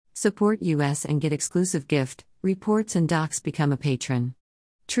Support us and get exclusive gift, reports and docs. Become a patron.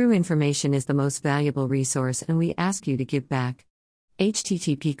 True information is the most valuable resource and we ask you to give back.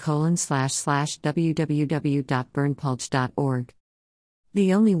 http://www.burnpulch.org.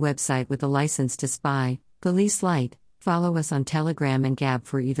 The only website with a license to spy, police light. Follow us on Telegram and Gab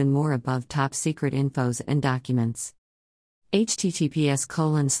for even more above top secret infos and documents.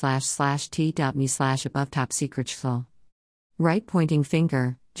 https://t.me/above top secret shfl. Right pointing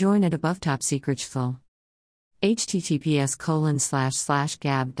finger, join at above top secret shfl.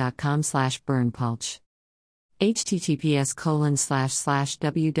 https://gab.com/burnpulch.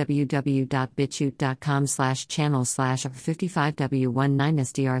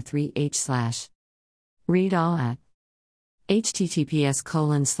 https://www.bitchute.com/channel/55w19sdr3h/. Read all at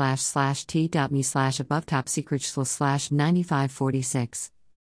https://t.me/above top secret shfl/9546.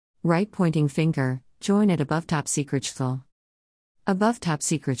 Right pointing finger, join at above top secret shfl. Above top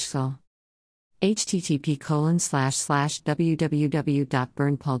secret shfl.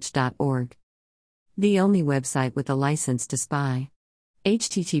 http://www.burnpulch.org. The only website with a license to spy.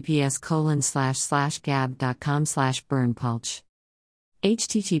 https://gab.com/burnpulch.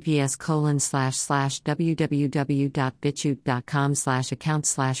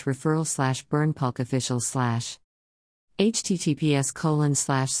 https://www.bitchute.com/account/referral/burnpulkofficial/.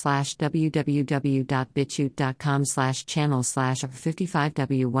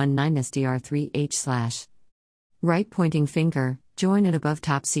 https://www.bitchute.com/channel/55w19sdr3h/. Right pointing finger, join at above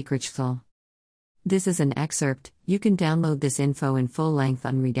top secret shfl. This is an excerpt. You can download this info in full length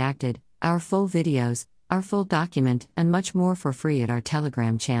unredacted, our full videos, our full document, and much more for free at our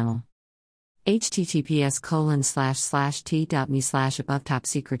Telegram channel. https://t.me/above top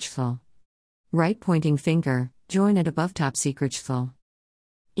secret shfl. Right pointing finger, join at above top secret shfl.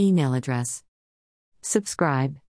 Email address. Subscribe.